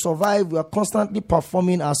that to survive, we are constantly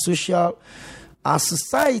performing our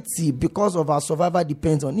society because of our survival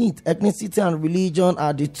depends on it. Ethnicity and religion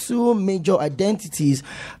are the two major identities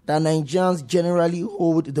that Nigerians generally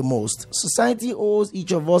hold the most. Society owes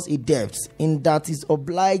each of us a debt in that is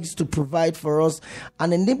obliged to provide for us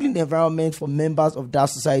an enabling environment for members of that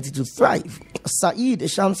society to thrive. Saeed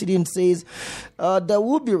Shamsidin says, there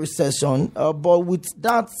will be recession, but would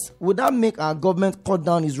that make our government cut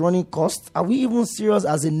down its running costs? Are we even serious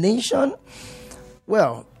as a nation?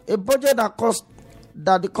 Well, a budget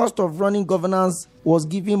that the cost of running governance was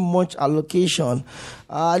given much allocation.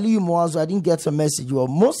 Ali Muazu, I didn't get a message. Well,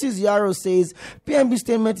 Moses Yaro says PNB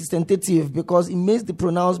statement is tentative because it makes the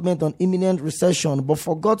pronouncement on imminent recession, but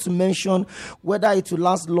forgot to mention whether it will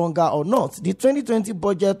last longer or not. The 2020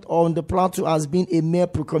 budget on the plateau has been a mere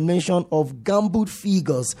proclamation of gambled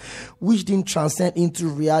figures, which didn't transcend into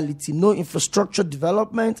reality. No infrastructure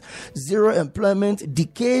development, zero employment,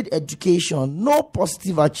 decayed education, no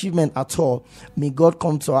positive achievement at all. May God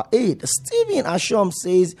come to our aid. Stephen Ashom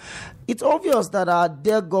says, it's obvious that our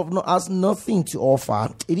dear governor has nothing to offer.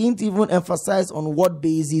 He didn't even emphasize on what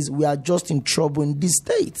basis we are just in trouble in this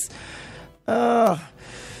state.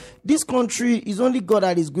 This country is only God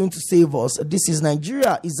that is going to save us. This is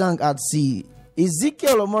Nigeria. Izang at sea.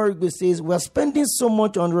 Ezekiel Omorigwe says, we're spending so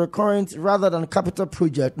much on recurrent rather than capital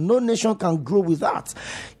project. No nation can grow with that.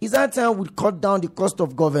 Is that time we cut down the cost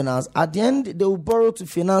of governance? At the end, they will borrow to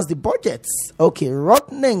finance the budgets. Okay,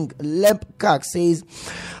 Rotneng Lepkak says,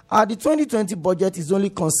 the 2020 budget is only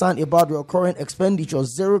concerned about recurrent expenditure,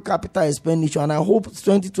 zero capital expenditure, and I hope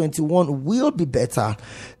 2021 will be better.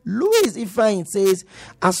 Louis Ifeanyi says,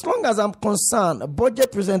 as long as I'm concerned,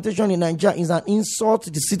 budget presentation in Nigeria is an insult to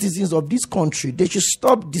the citizens of this country. They should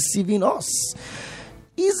stop deceiving us.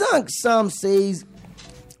 Isaac Sam says,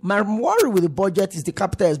 My worry with the budget is the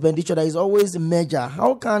capital expenditure that is always a measure.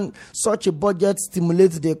 How can such a budget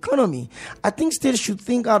stimulate the economy? I think states should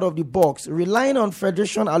think out of the box. Relying on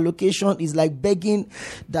federation allocation is like begging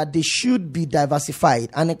that they should be diversified.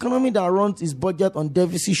 An economy that runs its budget on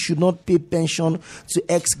deficit should not pay pension to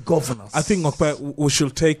ex-governors. I think we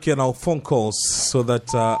should take phone calls so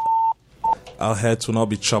that our heads will not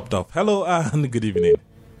be chopped off. Hello and good evening.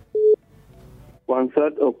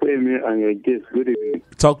 Pansat Okwemi and your guest, good evening.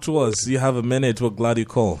 Talk to us. You have a minute. We're glad you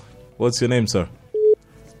called. What's your name, sir?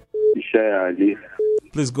 Ishaya Ali.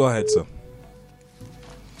 Please go ahead, sir.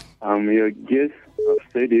 Your guest have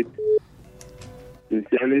said it.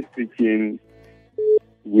 Sincerely speaking,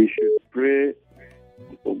 we should pray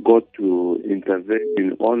for God to intervene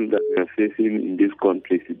in all that we are facing in this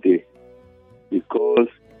country today. Because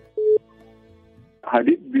had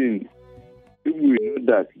it been, if we know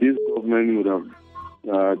that this government would have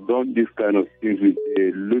done this kind of things with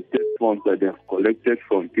the looted funds that they have collected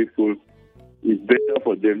from people, it's better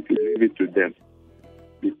for them to leave it to them.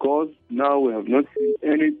 Because now we have not seen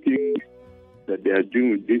anything that they are doing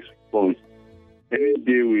with these funds. Any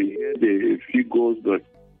day we hear the figures, but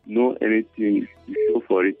no anything to show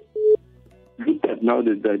for it. Look at now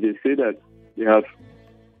that they say that they have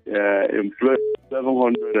employed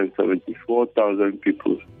 774,000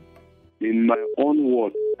 people. In my own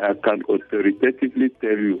words, I can authoritatively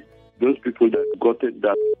tell you, those people that got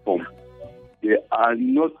that form, there are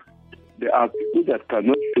people that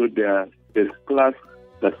cannot show their class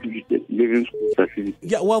certificate, living school certificate.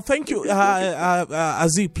 Yeah, well, thank you,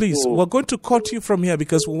 Aziz. Please, we're going to cut you from here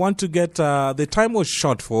because we want to get the time was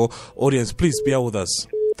short for audience. Please bear with us.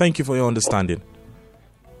 Thank you for your understanding.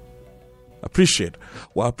 Appreciate.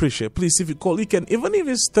 Please, if you call, you can, even if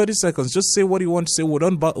it's 30 seconds, just say what you want to say. We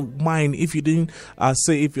don't mind if you didn't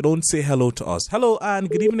if you don't say hello to us. Hello and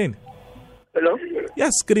good evening. Hello.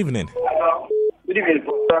 Yes, good evening. Good evening.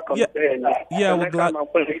 Yeah, we're glad.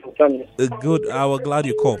 Good. We're glad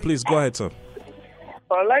you called. Please go ahead, sir.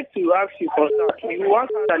 I'd like to ask you, you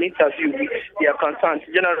once had an interview with the accountant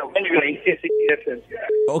general when you were in KCTFM.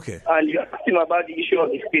 Okay. And you asked him about the issue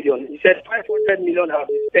of the stadium. He said 500 million have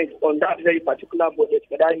been spent on that very particular budget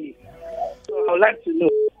for that year. So I would like to know,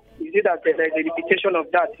 is it that there is a repetition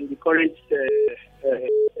of that in the current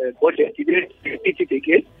budget? You didn't repeat it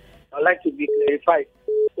again? I'd like to be clarified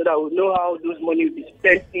so that we know how those money will be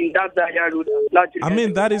spent in that Zaria road. I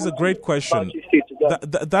mean, that is a great question.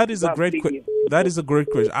 That is a great question. That is a great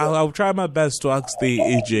question. I'll try my best to ask the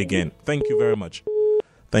AG again. Thank you very much.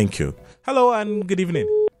 Thank you. Hello and good evening.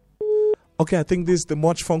 Okay, I think this is the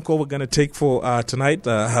much phone call we're going to take for tonight.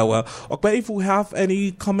 Okay, if we have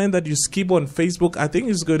any comment that you skip on Facebook, I think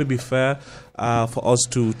it's going to be fair for us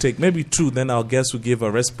to take maybe two. Then our guest will give a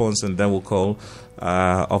response and then we'll call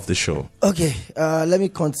off the show. Okay, let me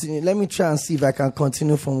continue. Let me try and see if I can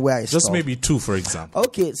continue from where I stopped. Just maybe two, for example.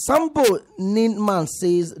 Okay, Sambo Ninman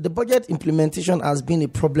says the budget implementation has been a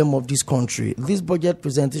problem of this country. This budget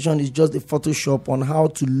presentation is just a Photoshop on how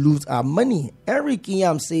to loot our money. Eric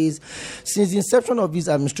Iyam says, since the inception of this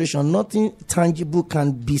administration, nothing tangible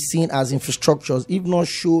can be seen as infrastructures.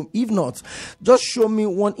 If not, just show me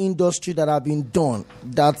one industry that have been done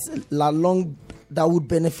that would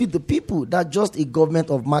benefit the people. That's just a government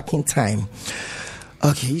of marking time.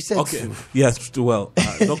 Okay, he said. Okay, yes, well,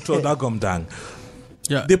 Dr. Dagomdang.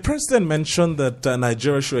 Yeah. The president mentioned that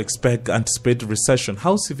Nigeria should anticipate recession.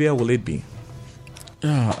 How severe will it be?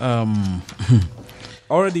 Yeah.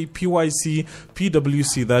 Already,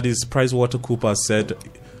 PwC, that is PricewaterhouseCoopers, said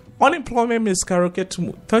unemployment may skyrocket to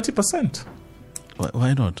 30%.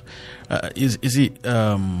 Why not? Is it?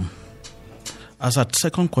 As at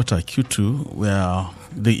second quarter, Q2, where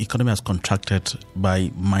the economy has contracted by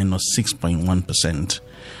minus 6.1%,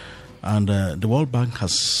 and the World Bank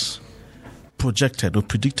has projected or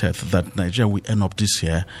predicted that Nigeria will end up this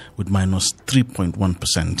year with minus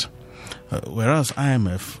 3.1%, whereas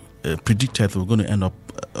IMF predicted we're going to end up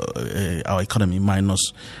our economy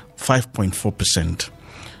minus 5.4%.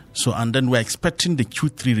 So, and then we're expecting the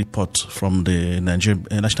Q3 report from the Nigerian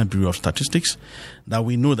National Bureau of Statistics that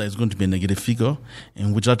we know that it's going to be a negative figure,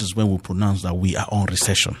 in which that is when we pronounce that we are on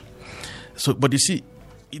recession. So, but you see,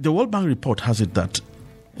 the World Bank report has it that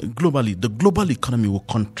globally, the global economy will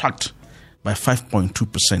contract by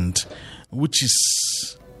 5.2%, which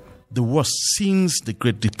is the worst since the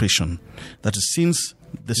Great Depression. That is since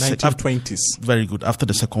the 1920s. Very good. After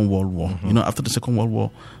the Second World War. Mm-hmm. You know, after the Second World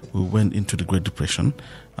War, we went into the Great Depression.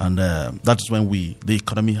 And that is when the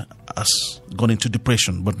economy has gone into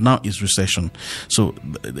depression, but now it's recession. So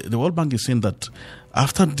the World Bank is saying that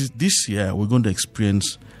after this year, we're going to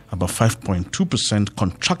experience about 5.2%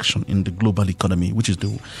 contraction in the global economy, which is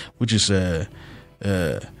the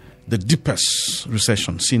deepest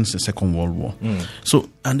recession since the Second World War. So,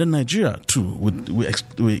 and then Nigeria too.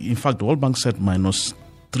 In fact, the World Bank said minus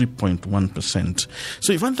 3.1%.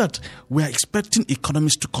 So, you find that we are expecting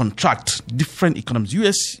economies to contract. Different economies.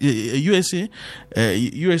 USA,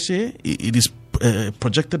 it is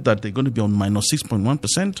projected that they're going to be on minus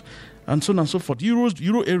 6.1%, and so on and so forth. Euro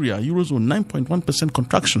area, Eurozone 9.1%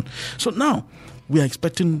 contraction. So now we are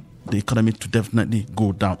expecting the economy to definitely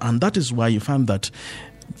go down, and that is why you find that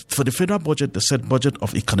for the federal budget, they said budget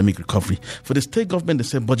of economic recovery. For the state government, they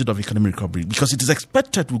said budget of economic recovery, because it is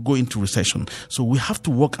expected we'll go into recession. So we have to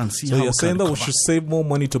work and see how we can recover. So you're saying that we should save more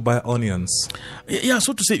money to buy onions? Yeah,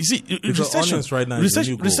 so to say. You see, recession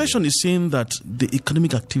is saying that the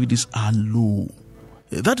economic activities are low.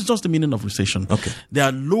 That is just the meaning of recession. Okay. They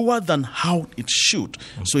are lower than how it should.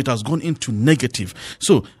 So it has gone into negative.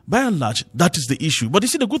 So by and large, that is the issue. But you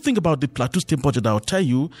see, the good thing about the Plateau State budget, I'll tell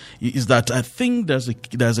you, is that I think there's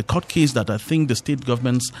a court case that I think the state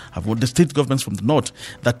governments from the north,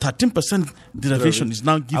 that 13% derivation is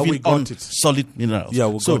now given on solid minerals.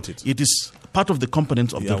 Yeah, got it. It is part of the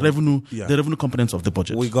components of the revenue components of the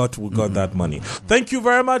budget. We got that money. Thank you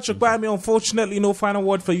very much, Ogbami. Unfortunately, no final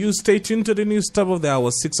word for you. Stay tuned to the news top of the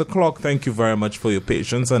hour, 6 o'clock. Thank you very much for your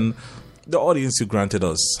patience and the audience you granted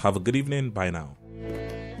us. Have a good evening. Bye now.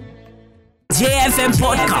 JFM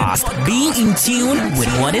Podcast. Be in tune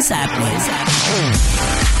with what is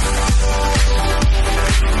happening.